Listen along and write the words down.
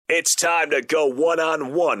It's time to go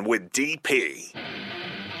one-on-one with DP.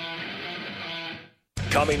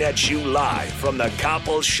 Coming at you live from the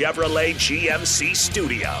Coppel Chevrolet GMC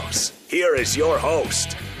studios. Here is your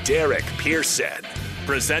host, Derek Pearson.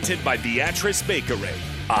 Presented by Beatrice Bakery.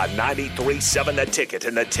 On 93.7 The Ticket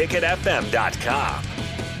and theticketfm.com.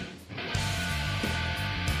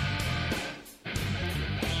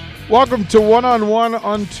 Welcome to One-on-One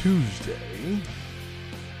on Tuesday.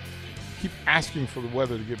 Keep asking for the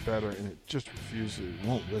weather to get better, and it just refuses. It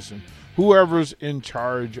won't listen. Whoever's in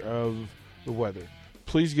charge of the weather,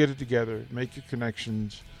 please get it together. Make your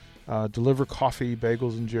connections. Deliver coffee,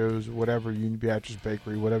 bagels, and joes, whatever you need, Beatrice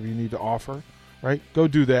Bakery, whatever you need to offer. Right? Go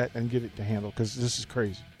do that and get it to handle, because this is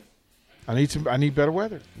crazy. I need better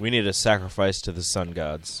weather. We need a sacrifice to the sun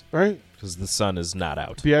gods. Right? Because the sun is not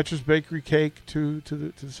out. Beatrice Bakery cake to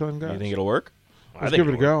the sun gods. You think it'll work? Let's give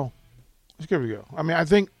it a go. Let's give it a go. I mean, I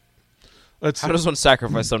think. How does one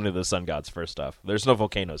sacrifice something to the sun gods, first off? There's no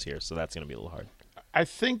volcanoes here, so that's going to be a little hard. I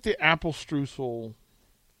think the apple streusel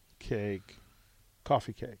cake,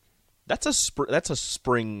 coffee cake. That's a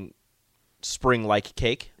spring-like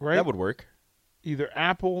cake. Right? That would work. Either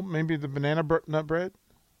apple, maybe the banana nut bread.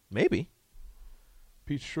 Maybe.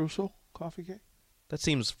 Peach streusel coffee cake. That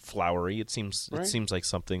seems flowery. It seems like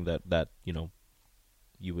something that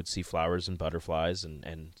you would see flowers and butterflies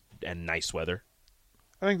and nice weather.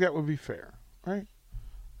 I think that would be fair, right?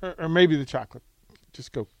 Or maybe the chocolate.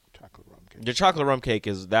 Just go chocolate rum cake. The chocolate rum cake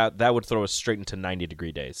is that would throw us straight into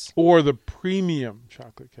 90-degree days. Or the premium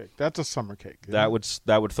chocolate cake. That's a summer cake. That would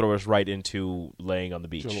throw us right into laying on the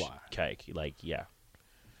beach. July. Cake, yeah.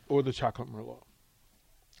 Or the chocolate merlot.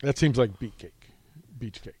 That seems like beach cake.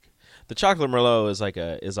 The chocolate merlot is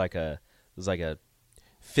like a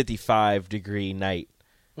 55-degree night.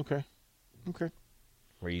 Okay.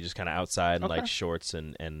 Where you just kind of outside in like shorts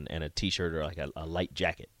and a t-shirt or like a light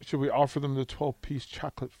jacket. Should we offer them the 12-piece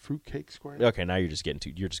chocolate fruit cake square? Okay, now you're just going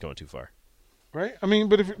too far. Right? I mean,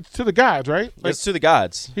 but if it's to the gods, right? Like, it's to the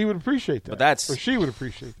gods. He would appreciate that. Or she would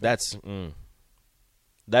appreciate that.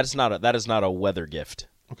 That is not a weather gift.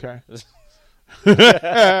 Okay.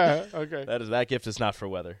 Okay. That gift is not for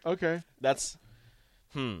weather. Okay. That's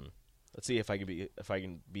Let's see if I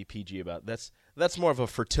can be PG about it. That's more of a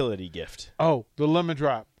fertility gift. Oh, the lemon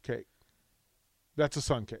drop cake. That's a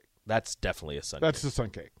sun cake. That's definitely a sun cake. That's the sun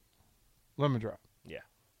cake. Lemon drop. Yeah.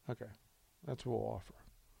 Okay. That's what we'll offer.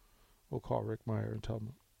 We'll call Rick Meyer and tell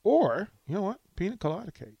him. Or, you know what? Peanut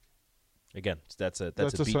colada cake. Again, that's a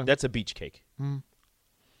beach cake.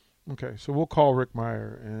 Okay, so we'll call Rick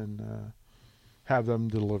Meyer and have them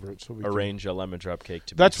deliver it. So we arrange a lemon drop cake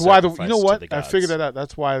to. That's be why sacrificed you know what? to the I gods. figured that out.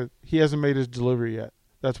 That's why he hasn't made his delivery yet.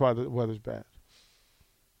 That's why the weather's bad.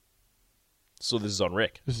 So this is on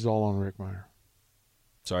Rick. This is all on Rick Meyer.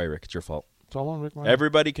 Sorry, Rick. It's your fault. It's all on Rick Meyer.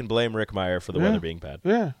 Everybody can blame Rick Meyer for the weather being bad.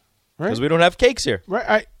 Yeah, right. Because we don't have cakes here.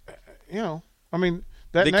 Right. I mean,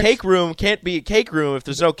 the cake room can't be a cake room if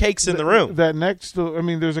there's no cakes in the room. That next,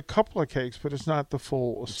 there's a couple of cakes, but it's not the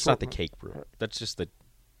full. It's not the cake room. That's just the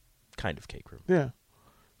kind of cake room. Yeah.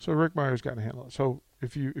 So Rick Meyer's got to handle it. So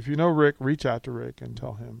if you know Rick, reach out to Rick and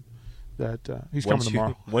tell him that he's coming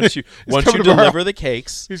tomorrow. Once you deliver the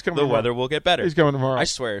cakes, the weather will get better. He's coming tomorrow. I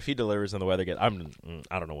swear, if he delivers and the weather gets, I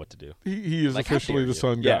don't know what to do. He is like, officially the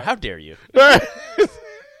sun guy. Yeah, how dare you?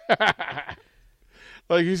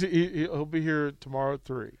 Like he'll be here tomorrow at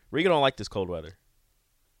 3. Regan don't like this cold weather.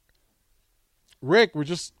 Rick, we're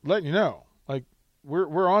just letting you know. Like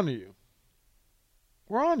we're on to you.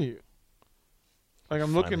 We're on to you. Like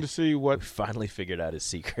I'm looking to see what we finally figured out his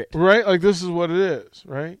secret. Right? Like this is what it is,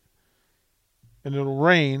 right? And it'll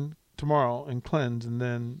rain tomorrow and cleanse, and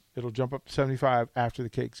then it'll jump up to 75 after the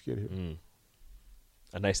cakes get here.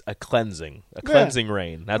 A cleansing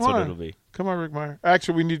rain. That's what it'll be. Come on, Rick Meyer.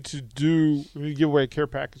 Actually, we need to give away a care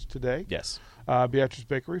package today. Yes. Beatrice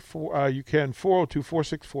Bakery. You can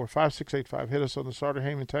 402-464-5685. Hit us on the Sartor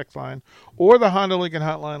Heyman text line or the Honda Lincoln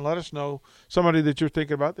hotline. Let us know somebody that you're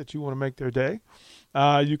thinking about that you want to make their day.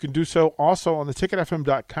 You can do so also on the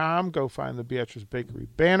ticketfm.com. Go find the Beatrice Bakery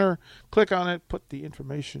banner. Click on it. Put the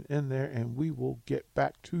information in there, and we will get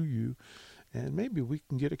back to you. And maybe we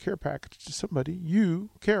can get a care package to somebody you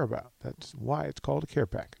care about. That's why it's called a care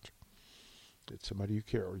package. It's somebody you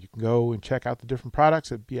care. Or you can go and check out the different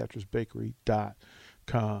products at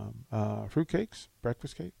BeatriceBakery.com. Fruit cakes,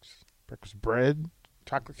 breakfast bread,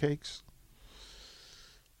 chocolate cakes.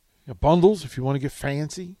 Bundles if you want to get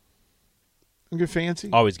fancy.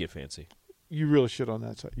 Always get fancy. You really should on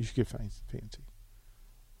that side. You should get fancy.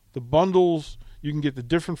 The bundles, you can get the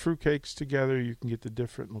different fruit cakes together. You can get the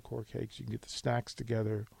different liqueur cakes. You can get the snacks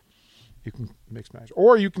together. You can mix match.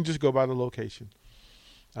 Or you can just go by the location.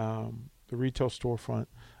 the retail storefront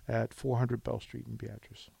at 400 Bell Street in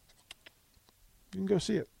Beatrice. You can go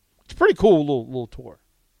see it. It's a pretty cool little tour.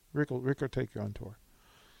 Rick will take you on tour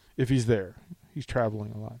if he's there. He's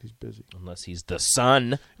traveling a lot. He's busy. Unless he's the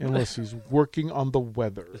sun. Unless he's working on the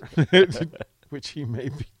weather, which he may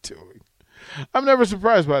be doing. I'm never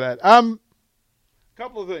surprised by that.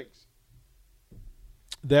 Couple of things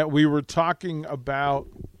that we were talking about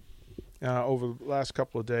over the last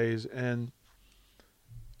couple of days, and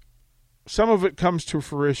some of it comes to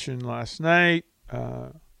fruition last night.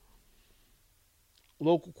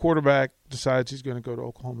 Local quarterback decides he's going to go to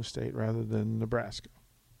Oklahoma State rather than Nebraska.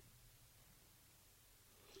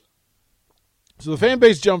 So the fan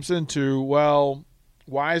base jumps into, well,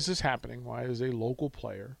 why is this happening? Why is a local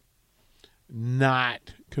player not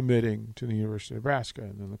committing to the University of Nebraska?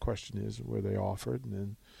 And then the question is, were they offered? And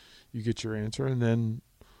then you get your answer. And then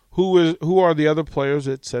who are the other players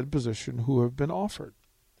at said position who have been offered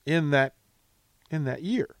in that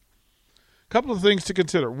year? A couple of things to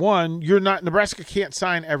consider. One, Nebraska can't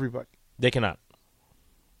sign everybody. They cannot.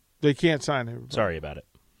 They can't sign everybody. Sorry about it.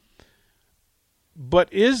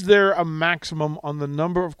 But is there a maximum on the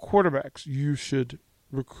number of quarterbacks you should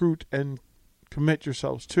recruit and commit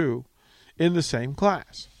yourselves to in the same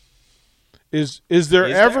class? Is there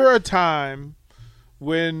ever a time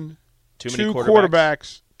when two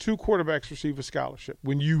quarterbacks receive a scholarship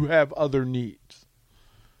when you have other needs?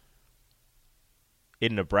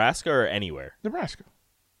 In Nebraska or anywhere? Nebraska.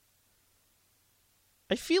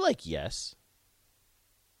 I feel like yes.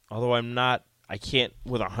 Although I can't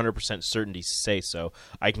with 100% certainty say so.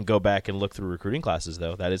 I can go back and look through recruiting classes,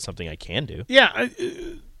 though. That is something I can do. Yeah.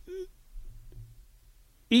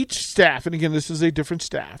 Each staff, and again, this is a different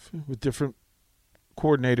staff with different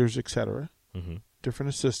coordinators, et cetera, different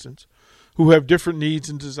assistants, who have different needs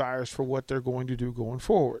and desires for what they're going to do going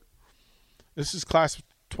forward. This is class of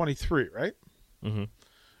 23, right? Mm-hmm.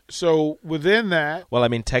 So within that, well, I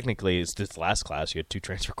mean, technically, it's this last class. You had 2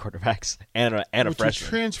 transfer quarterbacks and a freshman.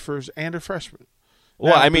 Transfers and a freshman.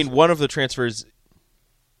 Well, I mean, one of the transfers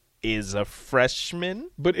is a freshman.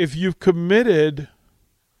 But if you've committed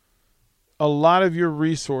a lot of your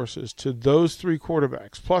resources to those 3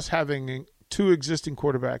 quarterbacks, plus having 2 existing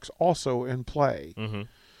quarterbacks also in play,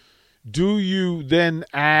 do you then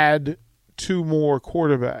add 2 more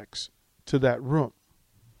quarterbacks to that room?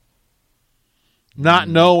 Not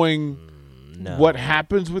knowing what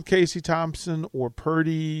happens with Casey Thompson or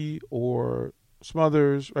Purdy or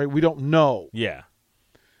Smothers, right? We don't know. Yeah.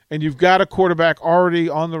 And you've got a quarterback already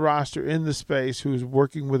on the roster in the space who's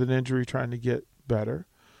working with an injury trying to get better,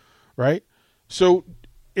 right? So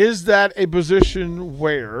is that a position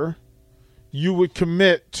where you would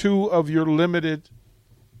commit 2 of your limited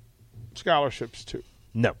scholarships to?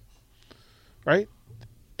 No. Right?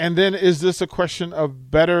 And then is this a question of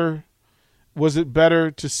was it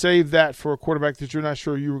better to save that for a quarterback that you're not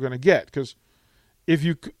sure you were going to get? Because if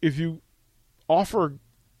you offer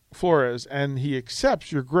Flores and he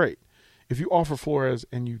accepts, you're great. If you offer Flores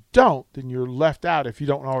and you don't, then you're left out if you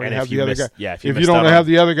don't already have the other guy. Yeah, if you don't have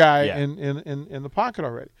the other guy in the pocket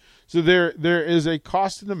already. So there is a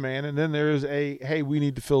cost to the man, and then there is hey, we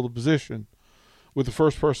need to fill the position with the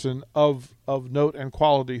first person of note and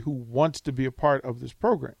quality who wants to be a part of this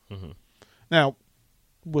program. Mm-hmm. Now,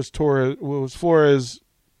 was Flores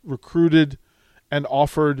recruited and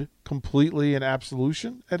offered completely an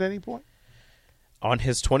absolution at any point? On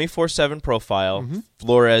his 24/7 profile,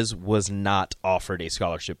 Flores was not offered a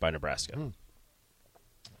scholarship by Nebraska.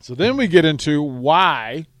 So then we get into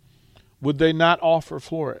why would they not offer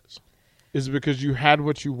Flores? Is it because you had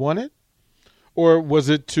what you wanted? Or was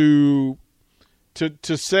it to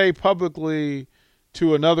say publicly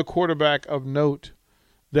to another quarterback of note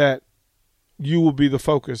that you will be the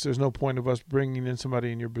focus. There's no point of us bringing in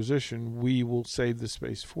somebody in your position. We will save the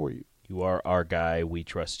space for you. You are our guy. We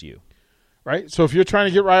trust you. Right? So if you're trying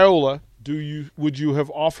to get Raiola, would you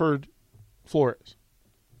have offered Flores?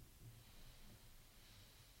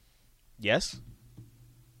 Yes.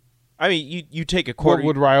 I mean, you take a quarter.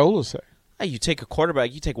 What would Raiola say? You take a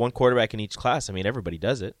quarterback. You take 1 quarterback in each class. I mean, everybody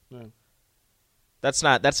does it. Yeah. That's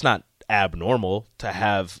not abnormal to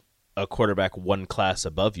have a quarterback 1 class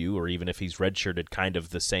above you, or even if he's redshirted, kind of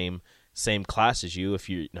the same class as you.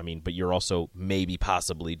 But you're also maybe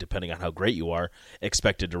possibly, depending on how great you are,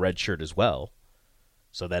 expected to redshirt as well.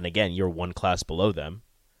 So then again, you're 1 class below them.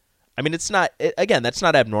 I mean, that's not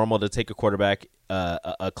abnormal to take a quarterback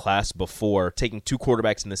a class before. Taking 2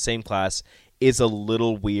 quarterbacks in the same class is a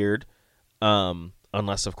little weird,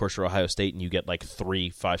 unless of course you're Ohio State and you get like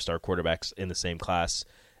 3 5-star quarterbacks in the same class,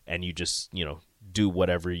 and you just do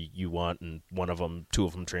whatever you want, and two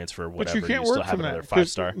of them transfer, whatever. But you can't still work have from another that.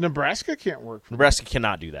 5-star. Nebraska can't work from Nebraska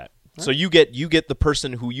cannot do that. Right. So you get the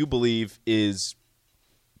person who you believe is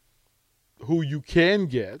who you can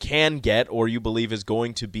get, or you believe is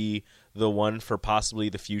going to be the one for possibly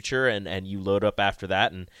the future, and you load up after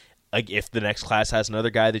that. And like, if the next class has another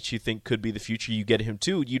guy that you think could be the future, you get him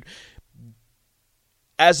too.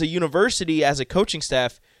 As a university, as a coaching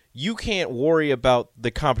staff, you can't worry about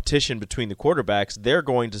the competition between the quarterbacks. They're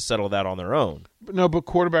going to settle that on their own. But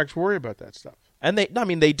quarterbacks worry about that stuff. And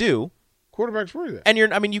they do. Quarterbacks worry that.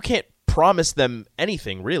 And you can't promise them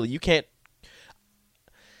anything, really. You can't.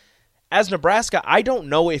 As Nebraska, I don't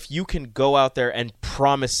know if you can go out there and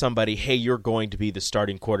promise somebody, "Hey, you're going to be the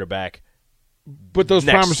starting quarterback." But those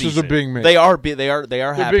promises season. Are being made. They are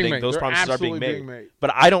happening. Those They're promises are being made.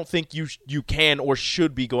 But I don't think you can or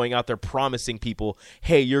should be going out there promising people,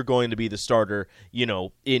 "Hey, you're going to be the starter,"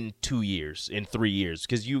 in 2 years, in 3 years,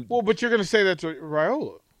 because you. Well, but you're going to say that to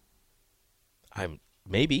Raiola.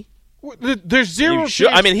 Maybe. Well, there's zero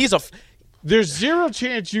chance. I mean, There's zero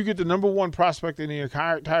chance you get the number one prospect in the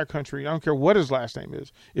entire country. I don't care what his last name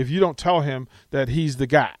is. If you don't tell him that he's the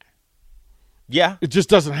guy. Yeah, it just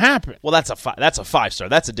doesn't happen. Well, that's a 5-star.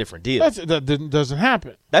 That's a different deal. That doesn't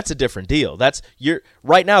happen. That's a different deal.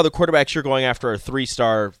 Right now the quarterbacks you're going after are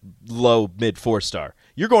 3-star, low, mid 4-star.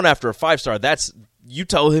 You're going after a 5-star. You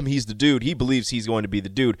tell him he's the dude. He believes he's going to be the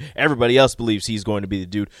dude. Everybody else believes he's going to be the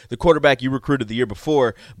dude. The quarterback you recruited the year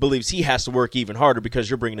before believes he has to work even harder because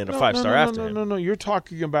you're bringing in a 5-star after him. No. You're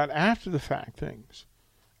talking about after the fact things,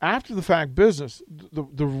 after the fact business.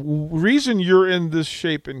 The reason you're in this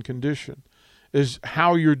shape and condition is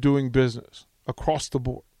how you're doing business across the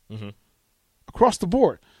board. Mm-hmm. Across the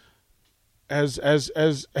board. As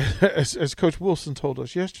Coach Wilson told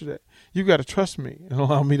us yesterday, you got to trust me and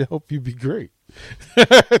allow me to help you be great.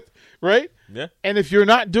 Right? Yeah. And if you're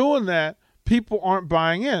not doing that, people aren't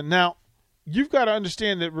buying in. Now, you've got to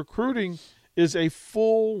understand that recruiting is a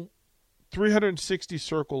full 360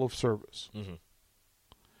 circle of service. Mm-hmm.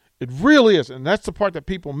 It really is. And that's the part that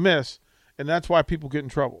people miss, and that's why people get in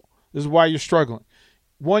trouble. This is why you're struggling.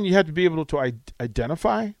 One, you have to be able to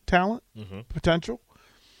identify talent, potential.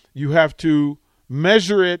 You have to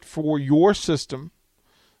measure it for your system.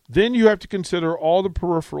 Then you have to consider all the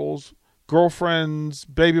peripherals, girlfriends,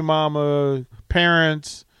 baby mama,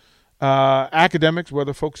 parents, academics,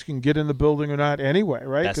 whether folks can get in the building or not anyway,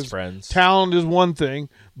 right? Best friends. Talent is one thing,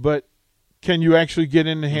 but can you actually get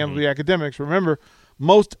in to handle the academics? Remember,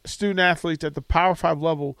 most student athletes at the Power 5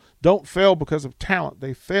 level don't fail because of talent.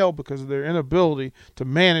 They fail because of their inability to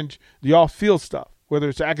manage the off-field stuff, whether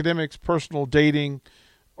it's academics, personal, dating,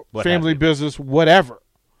 family business, whatever.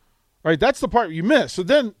 Right? That's the part you miss. So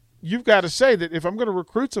then you've got to say that if I'm going to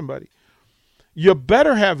recruit somebody, you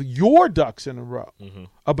better have your ducks in a row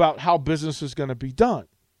about how business is going to be done.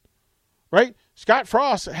 Right? Scott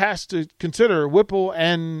Frost has to consider Whipple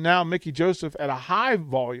and now Mickey Joseph at a high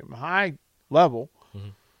volume, high level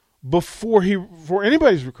before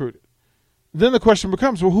anybody's recruited. Then the question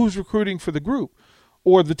becomes, well, who's recruiting for the group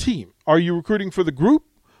or the team? Are you recruiting for the group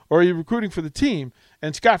or are you recruiting for the team?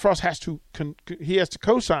 And Scott Frost has to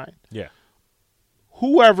co-sign. Yeah.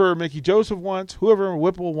 Whoever Mickey Joseph wants, whoever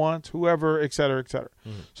Whipple wants, whoever, et cetera, et cetera.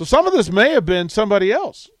 So some of this may have been somebody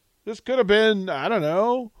else. This could have been, I don't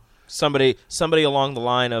know. Somebody along the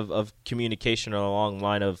line of communication or along the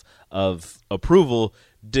line of approval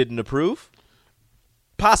didn't approve.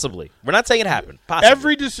 Possibly. We're not saying it happened.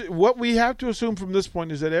 Possibly. What we have to assume from this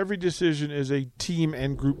point is that every decision is a team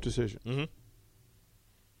and group decision. Mm-hmm.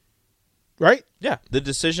 Right? Yeah. The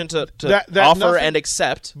decision to that offer and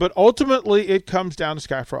accept. But ultimately, it comes down to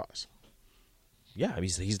Scott Frost. Yeah,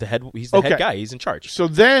 he's the head. He's the head guy. He's in charge. So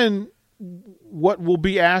then, what will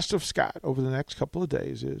be asked of Scott over the next couple of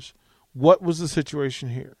days is, what was the situation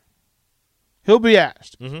here? He'll be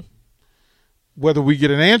asked. Whether we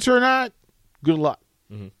get an answer or not, good luck.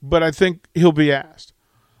 But I think he'll be asked.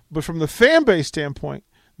 But from the fan base standpoint,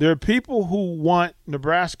 there are people who want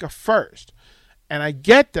Nebraska first. And I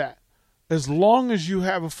get that as long as you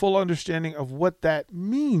have a full understanding of what that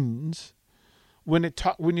means when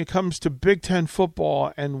it comes to Big Ten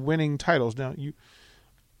football and winning titles. Now,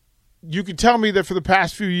 you could tell me that for the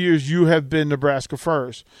past few years you have been Nebraska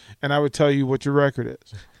first, and I would tell you what your record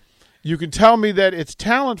is. You can tell me that it's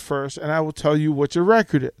talent first, and I will tell you what your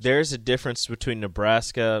record is. There's a difference between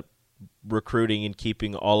Nebraska recruiting and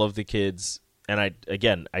keeping all of the kids, and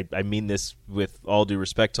I mean this with all due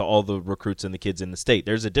respect to all the recruits and the kids in the state.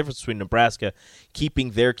 There's a difference between Nebraska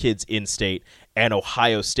keeping their kids in state and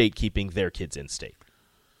Ohio State keeping their kids in state.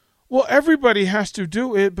 Well, everybody has to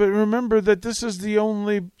do it, but remember that this is the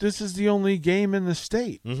only game in the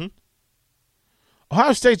state. Mm-hmm.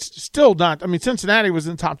 Ohio State's still not. I mean, Cincinnati was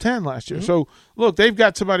in the top 10 last year. Mm-hmm. So, look, they've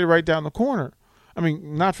got somebody right down the corner. I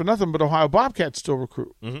mean, not for nothing, but Ohio Bobcats still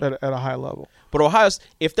recruit at a high level. But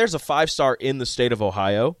if there's a 5-star in the state of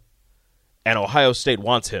Ohio, and Ohio State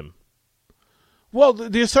wants him. Well,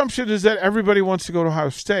 the assumption is that everybody wants to go to Ohio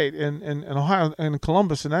State and Ohio and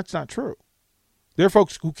Columbus, and that's not true. There are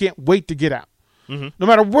folks who can't wait to get out. Mm-hmm. No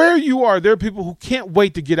matter where you are, there are people who can't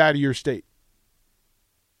wait to get out of your state.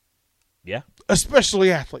 Yeah.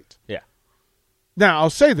 Especially athletes. Yeah. Now, I'll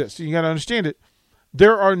say this. You got to understand it.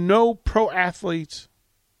 There are no pro athletes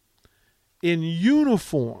in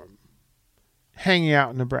uniform hanging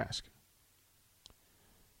out in Nebraska.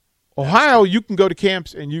 Ohio, you can go to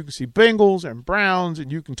camps and you can see Bengals and Browns and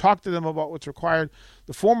you can talk to them about what's required.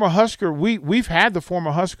 The former Husker, we've had the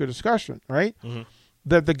former Husker discussion, right? Mm-hmm.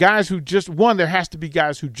 That the guys who there has to be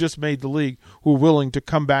guys who just made the league who are willing to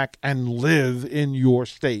come back and live in your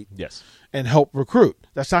state. Yes. And help recruit.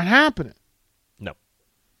 That's not happening. No.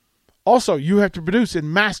 Also, you have to produce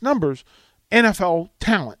in mass numbers NFL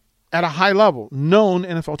talent at a high level, known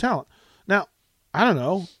NFL talent. Now, I don't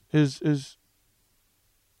know, is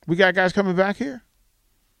we got guys coming back here?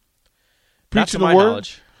 Preaching the word.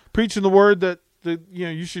 Knowledge. Preaching the word that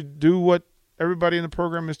you should do what everybody in the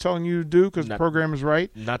program is telling you to do because the program is right.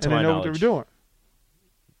 Not to my knowledge. And they know what they're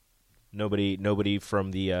doing. Nobody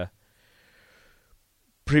from the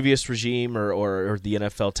previous regime or the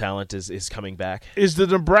NFL talent is coming back. Is the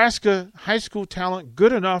Nebraska high school talent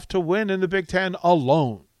good enough to win in the Big Ten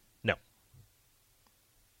alone? No.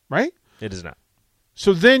 Right? It is not.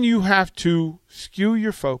 So then you have to skew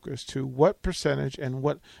your focus to what percentage and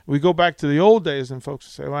what – we go back to the old days and folks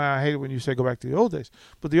say, well, I hate it when you say go back to the old days.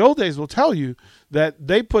 But the old days will tell you that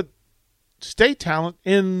they put state talent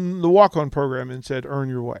in the walk-on program and said earn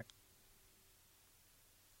your way.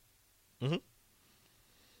 Mm-hmm.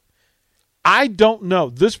 I don't know.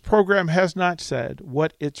 This program has not said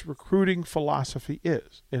what its recruiting philosophy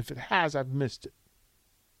is. If it has, I've missed it.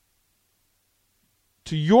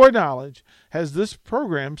 To your knowledge, has this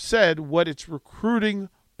program said what its recruiting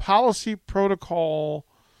policy, protocol,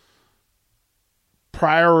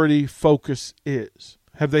 priority, focus is?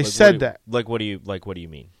 Have they said that? What do you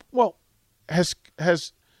mean? Well, has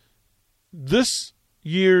this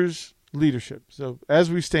year's leadership, so as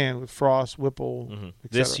we stand with Frost, Whipple,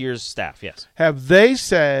 this year's staff, yes. Have they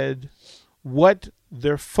said what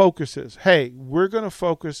their focus is? Hey, we're going to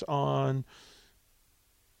focus on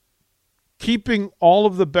keeping all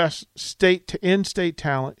of the best in-state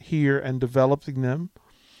talent here and developing them?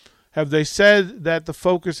 Have they said that the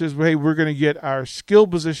focus is, hey, we're going to get our skill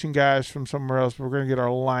position guys from somewhere else, but we're going to get our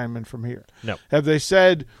linemen from here? No. Have they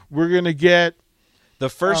said we're going to get the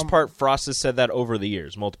first part? Frost has said that over the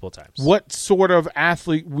years, multiple times. What sort of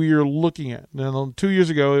athlete we're looking at? Now, 2 years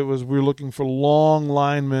ago, it was we're looking for long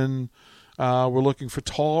linemen. We're looking for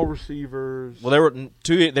tall receivers. Well, they were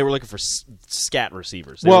looking for scat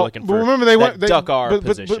receivers. They were looking for remember duck R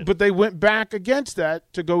position. But they went back against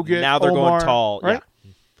that to go get. Now they're Omar, going tall. Right?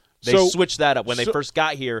 Yeah. They switched that up. When they first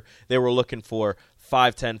got here, they were looking for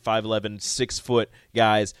 5'10", 5'11", 6-foot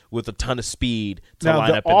guys with a ton of speed to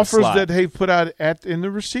line up in the slot. The offers that they've put out in the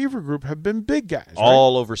receiver group have been big guys.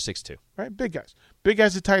 All over 6'2". Right, big guys. Big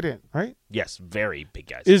guys at tight end, right? Yes, very big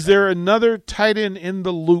guys. Is there another tight end in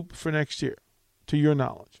the loop for next year, to your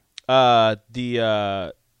knowledge? I'm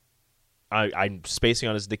spacing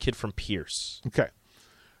on is the kid from Pierce. Okay.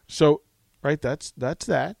 So, right, that's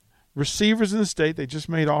that. Receivers in the state, they just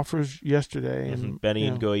made offers yesterday. And Benny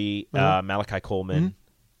Ngoyi, Malachi Coleman.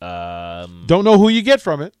 Don't know who you get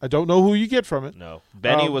from it. I don't know who you get from it. No.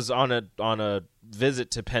 Benny was on a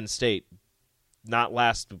visit to Penn State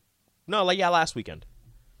last weekend.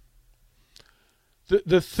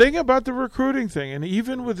 The thing about the recruiting thing, and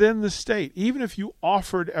even within the state, even if you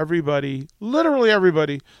offered everybody, literally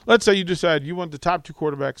everybody, let's say you decide you want the top 2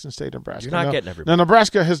 quarterbacks in the state of Nebraska. You're not getting everybody. Now,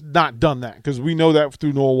 Nebraska has not done that because we know that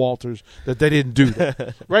through Noah Walters that they didn't do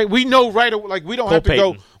that. Right? We know right away, like we don't have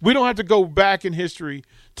to go back in history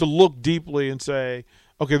to look deeply and say,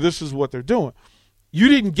 okay, this is what they're doing. You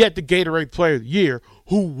didn't get the Gatorade Player of the Year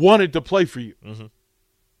who wanted to play for you. Mm-hmm.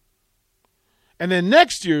 And then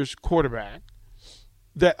next year's quarterback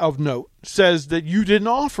that of note says that you didn't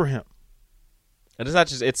offer him. And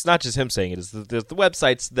it's not just him saying it. It's the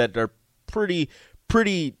websites that are pretty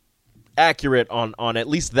accurate on at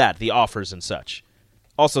least the offers and such.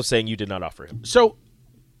 Also saying you did not offer him. So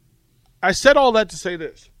I said all that to say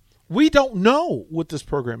this. We don't know what this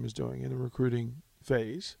program is doing in the recruiting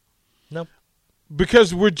phase. No.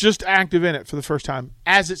 because we're just active in it for the first time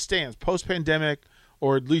as it stands, post-pandemic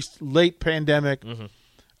or at least late pandemic,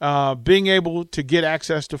 being able to get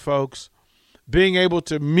access to folks, being able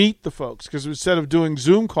to meet the folks, because instead of doing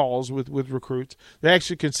Zoom calls with recruits, they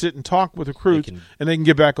actually can sit and talk with recruits, and they can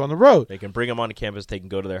get back on the road. They can bring them onto campus. They can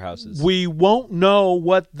go to their houses. We won't know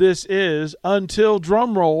what this is until,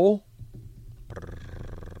 drum roll,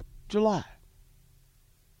 July.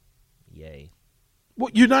 Yay.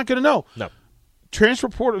 Well, you're not going to know. No. Transfer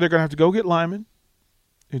portal, they're going to have to go get linemen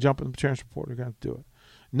and jump in the transfer portal. They're going to have to do it.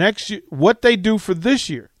 Next year, what they do for this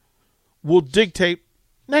year will dictate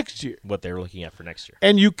next year. What they're looking at for next year.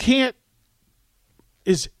 And you can't –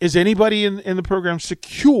 is anybody in the program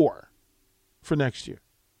secure for next year?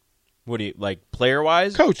 What do you – like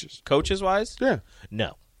player-wise? Coaches. Coaches-wise? Yeah.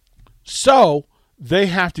 No. So they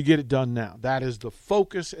have to get it done now. That is the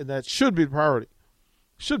focus, and that should be the priority.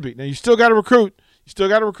 Should be. Now, you still got to recruit.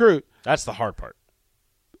 That's the hard part.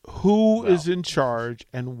 Who is in charge,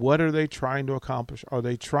 and what are they trying to accomplish? Are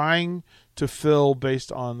they trying to fill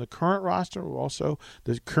based on the current roster, or also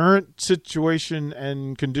the current situation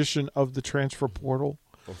and condition of the transfer portal?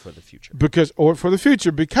 Or for the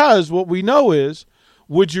future. Because what we know is,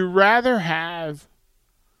 would you rather have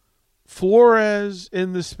Flores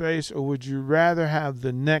in the space, or would you rather have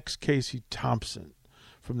the next Casey Thompson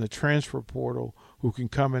from the transfer portal who can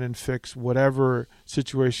come in and fix whatever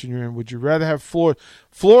situation you're in? Would you rather have Flores?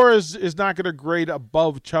 Flores is not going to grade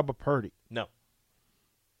above Chubba Purdy. No.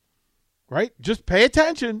 Right? Just pay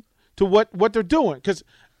attention to what they're doing, because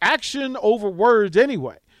action over words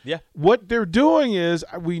anyway. Yeah. What they're doing is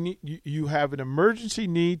you have an emergency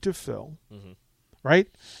need to fill, right?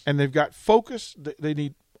 And they've got focus. They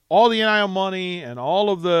need all the NIL money and all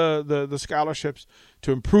of the scholarships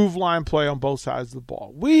to improve line play on both sides of the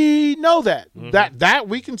ball. We know that. That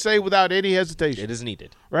we can say without any hesitation. It is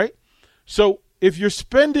needed. Right? So if you're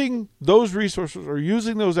spending those resources or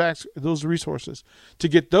using those resources to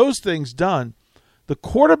get those things done, the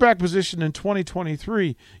quarterback position in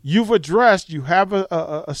 2023, you've addressed, you have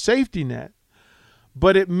a safety net,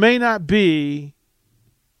 but it may not be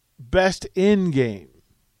best in game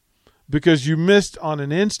because you missed on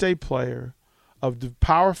an in-state player of the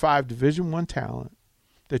Power 5 Division I talent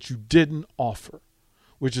that you didn't offer,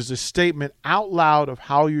 which is a statement out loud of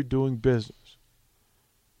how you're doing business.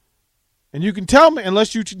 And you can tell me,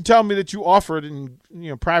 unless you can tell me that you offered and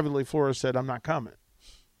privately Flores said, I'm not coming.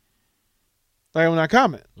 I'm not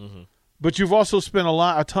coming. But you've also spent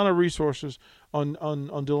a ton of resources on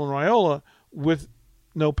Dylan Raiola with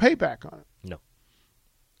no payback on it. No.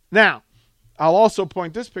 Now, I'll also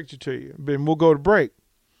point this picture to you, and we'll go to break.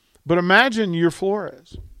 But imagine you're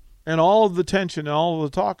Flores, and all of the tension and all of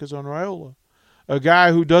the talk is on Raiola, a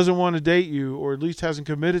guy who doesn't want to date you, or at least hasn't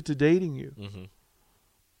committed to dating you.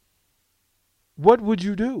 What would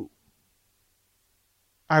you do?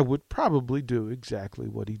 I would probably do exactly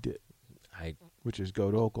what he did, which is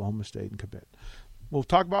go to Oklahoma State and commit. We'll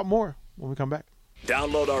talk about more when we come back.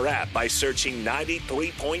 Download our app by searching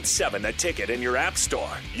 93.7 The Ticket in your app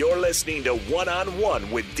store. You're listening to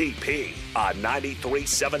One-on-One with DP on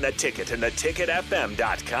 93.7 The Ticket and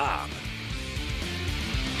theticketfm.com.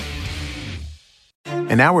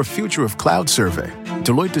 In our Future of Cloud survey,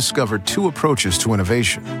 Deloitte discovered two approaches to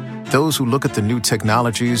innovation. Those who look at the new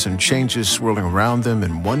technologies and changes swirling around them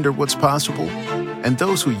and wonder what's possible, and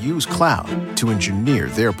those who use cloud to engineer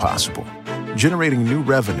their possible, generating new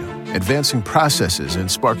revenue, advancing processes, and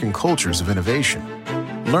sparking cultures of innovation.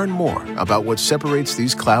 Learn more about what separates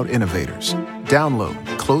these cloud innovators. Download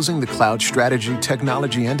Closing the Cloud Strategy,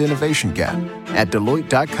 Technology, and Innovation Gap at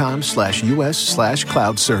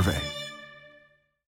Deloitte.com/US/cloud survey.